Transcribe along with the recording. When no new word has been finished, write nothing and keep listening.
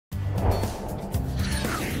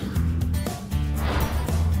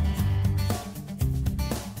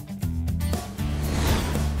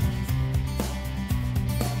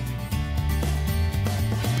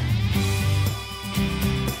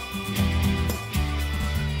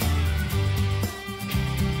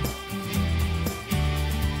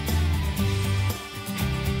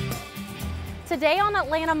Today on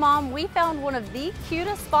Atlanta Mom, we found one of the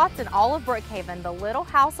cutest spots in all of Brookhaven, the Little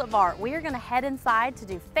House of Art. We are going to head inside to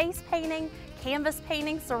do face painting, canvas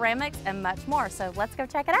painting, ceramics, and much more. So let's go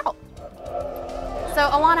check it out. So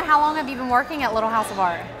Alana, how long have you been working at Little House of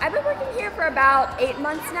Art? I've been working here for about 8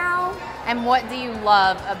 months now. And what do you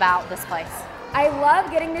love about this place? I love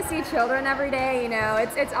getting to see children every day, you know.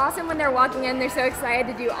 It's awesome when they're walking in, they're so excited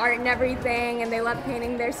to do art and everything, and they love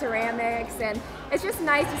painting their ceramics, and it's just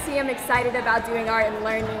nice to see them excited about doing art and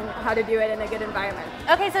learning how to do it in a good environment.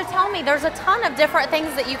 Okay, so tell me, there's a ton of different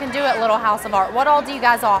things that you can do at Little House of Art. What all do you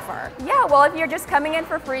guys offer? Yeah, well, if you're just coming in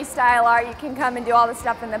for freestyle art, you can come and do all the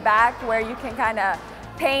stuff in the back where you can kind of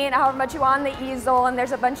paint however much you want on the easel, and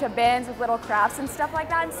there's a bunch of bins with little crafts and stuff like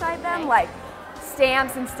that inside them, like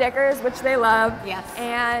stamps and stickers, which they love. Yes.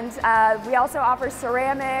 And we also offer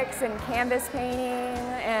ceramics and canvas painting,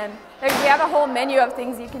 and we have a whole menu of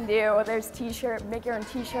things you can do. There's t-shirt, make your own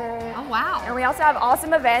t-shirt. Oh, wow. And we also have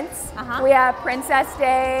awesome events. We have Princess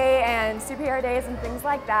Day and Superhero Days and things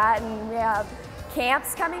like that, and we have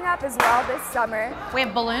camps coming up as well this summer. We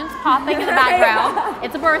have balloons popping in the background.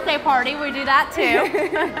 It's a birthday party, we do that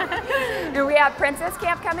too. And we have Princess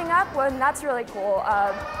Camp coming up, and that's really cool.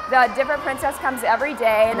 The different princess comes every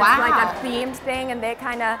day, and it's like a themed thing, and they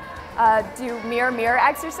kind of do mirror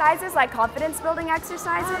exercises, like confidence building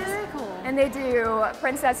exercises. Oh, very cool. And they do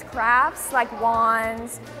princess crafts, like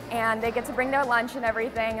wands, and they get to bring their lunch and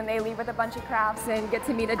everything, and they leave with a bunch of crafts and get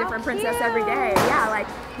to meet a different princess every day. Yeah, like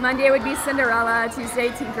Monday would be Cinderella, Tuesday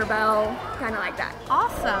Tinkerbell, kind of like that.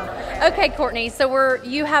 Awesome. Okay, Courtney, so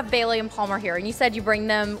you have Bailey and Palmer here, and you said you bring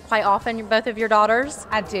them quite often, both of your daughters?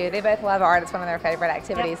 I do. They both love art. It's one of their favorite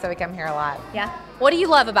activities, so we come here a lot. Yeah. What do you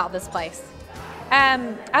love about this place?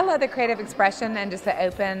 I love the creative expression and just the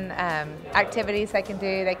open activities they can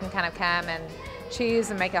do. They can kind of come and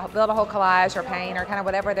choose and build a whole collage or paint or kind of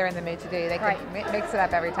whatever they're in the mood to do. They can mix it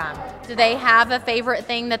up every time. Do they have a favorite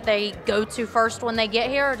thing that they go to first when they get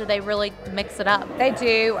here, or do they really mix it up? They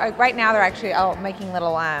do. Right now they're actually making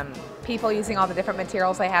little people using all the different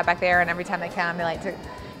materials they have back there, and every time they come they like to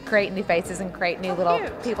create new faces and create new little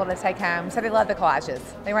people to take home. So they love the collages.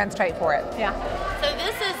 They run straight for it. Yeah. So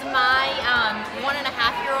this is my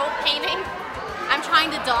 1.5-year-old painting. I'm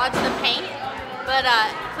trying to dodge the paint, but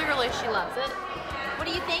clearly she loves it. What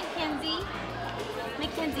do you think, Kenzie?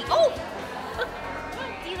 Mackenzie. Oh!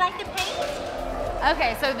 Do you like the paint?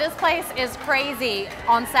 Okay, so this place is crazy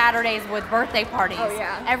on Saturdays with birthday parties. Oh,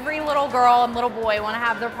 yeah. Every little girl and little boy want to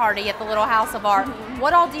have their party at the Little House of Art.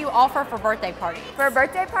 What all do you offer for birthday parties? For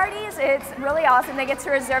birthday parties, it's really awesome. They get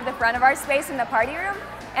to reserve the front of our space in the party room.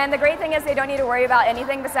 And the great thing is they don't need to worry about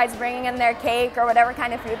anything besides bringing in their cake or whatever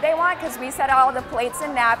kind of food they want, because we set all the plates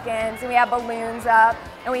and napkins, and we have balloons up,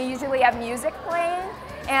 and we usually have music playing.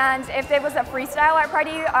 And if it was a freestyle art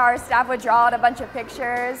party, our staff would draw out a bunch of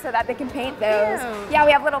pictures so that they can paint those. Cute. Yeah,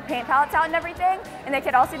 we have little paint palettes out and everything, and they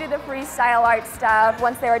could also do the freestyle art stuff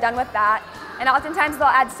once they were done with that. And oftentimes they'll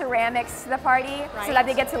add ceramics to the party so that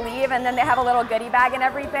they get to leave, and then they have a little goodie bag and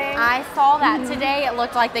everything. I saw that. Today it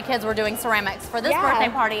looked like the kids were doing ceramics for this birthday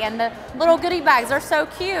party, and the little goodie bags are so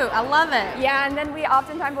cute. I love it. Yeah, and then we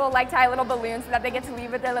oftentimes will like tie little balloons so that they get to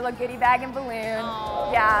leave with their little goodie bag and balloon.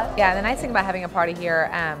 Aww. Yeah. Yeah, the nice thing about having a party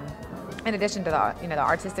here, in addition to the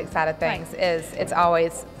artistic side of things, is it's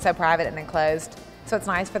always so private and enclosed. So it's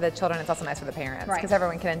nice for the children. It's also nice for the parents because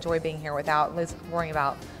everyone can enjoy being here without worrying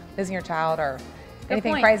about losing your child or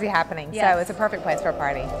anything crazy happening. Yes. So it's a perfect place for a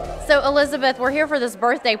party. So Elizabeth, we're here for this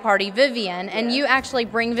birthday party, Vivian, and you actually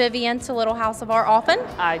bring Vivian to Little House of Art often?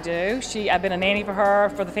 I do. I've been a nanny for her,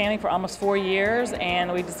 for the family, for almost 4 years,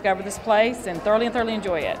 and we discovered this place and thoroughly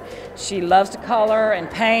enjoy it. She loves to color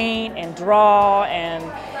and paint and draw, and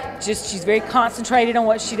she's very concentrated on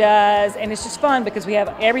what she does, and it's just fun because we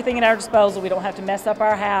have everything at our disposal. We don't have to mess up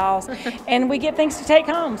our house, and we get things to take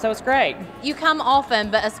home, so it's great. You come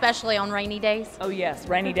often, but especially on rainy days? Oh yes,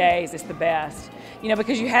 rainy days is the best.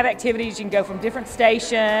 Because you have activities, you can go from different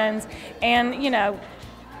stations, and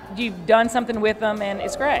you've done something with them, and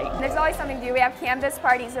it's great. There's always something to do. We have canvas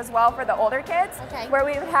parties as well for the older kids, where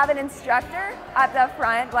we would have an instructor at the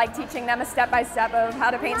front, like teaching them a step-by-step of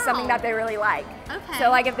how to paint something that they really like. Okay.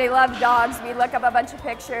 So like if they love dogs, we look up a bunch of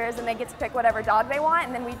pictures, and they get to pick whatever dog they want,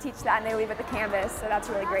 and then we teach that, and they leave with the canvas, so that's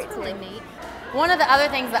really great too. Really neat. One of the other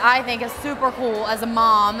things that I think is super cool as a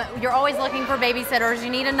mom, you're always looking for babysitters, you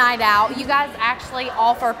need a night out. You guys actually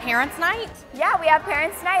offer Parents' Night? Yeah, we have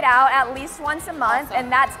Parents' Night Out at least once a month, and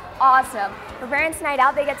that's awesome. For Parents' Night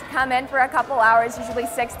Out, they get to come in for a couple hours, usually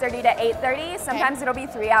 6:30 to 8:30. Sometimes it'll be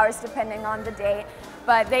 3 hours depending on the date.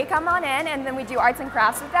 But they come on in, and then we do arts and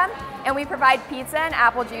crafts with them, and we provide pizza and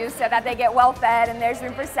apple juice so that they get well fed, and there's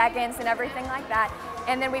room for seconds and everything like that.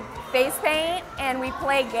 And then we face paint, and we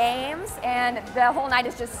play games, and the whole night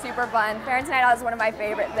is just super fun. Parents' Night Out is one of my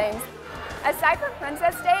favorite things. Aside from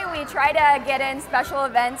Princess Day, we try to get in special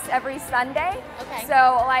events every Sunday. Okay.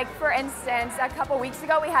 So like for instance, a couple weeks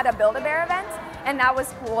ago we had a Build-A-Bear event, and that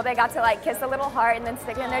was cool. They got to like kiss a little heart and then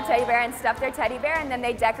stick it in their teddy bear and stuff their teddy bear, and then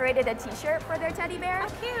they decorated a t-shirt for their teddy bear.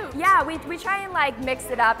 Oh, cute. Yeah, we try and like mix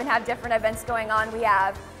it up and have different events going on. We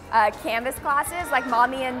have canvas classes, like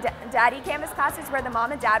mommy and daddy canvas classes, where the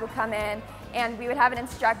mom and dad would come in, and we would have an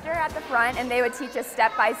instructor at the front, and they would teach us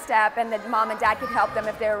step by step, and the mom and dad could help them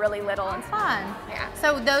if they were really little. And Fun. Yeah.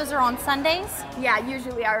 So those are on Sundays? Yeah,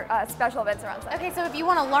 usually our special events are on Sunday. Okay, so if you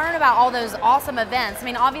want to learn about all those awesome events, I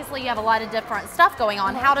mean, obviously you have a lot of different stuff going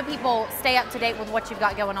on. How do people stay up to date with what you've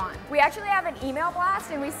got going on? We actually have an email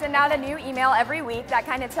blast, and we send out a new email every week that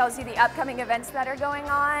kind of tells you the upcoming events that are going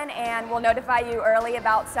on, and we'll notify you early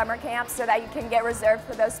about summer camps so that you can get reserved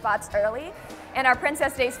for those spots early. And our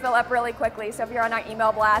Princess Days fill up really quickly, so if you're on our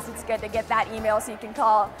email blast, it's good to get that email so you can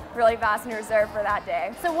call really fast and reserve for that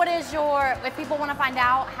day. So what is if people want to find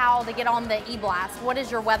out how to get on the e-blast, what is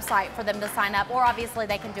your website for them to sign up? Or obviously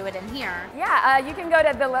they can do it in here. Yeah, you can go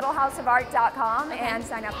to thelittlehouseofart.com and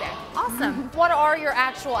sign up there. Awesome. What are your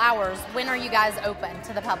actual hours? When are you guys open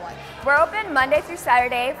to the public? We're open Monday through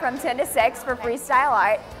Saturday from 10 to 6 for freestyle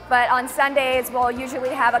art, but on Sundays we'll usually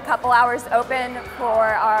have a couple hours open for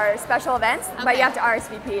our special events, but you have to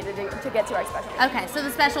RSVP to get to our special events. Okay, so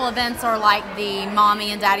the special events are like the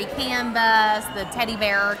mommy and daddy canvas, the teddy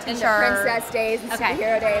bear t-shirt. And the Princess Days and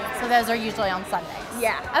Superhero Days. So those are usually on Sundays?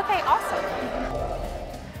 Yeah. Okay, awesome.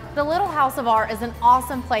 The Little House of Art is an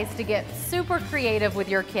awesome place to get super creative with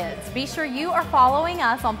your kids. Be sure you are following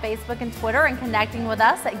us on Facebook and Twitter and connecting with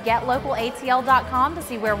us at getlocalatl.com to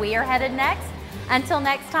see where we are headed next. Until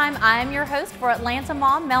next time, I am your host for Atlanta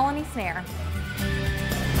Mom, Melanie Snare.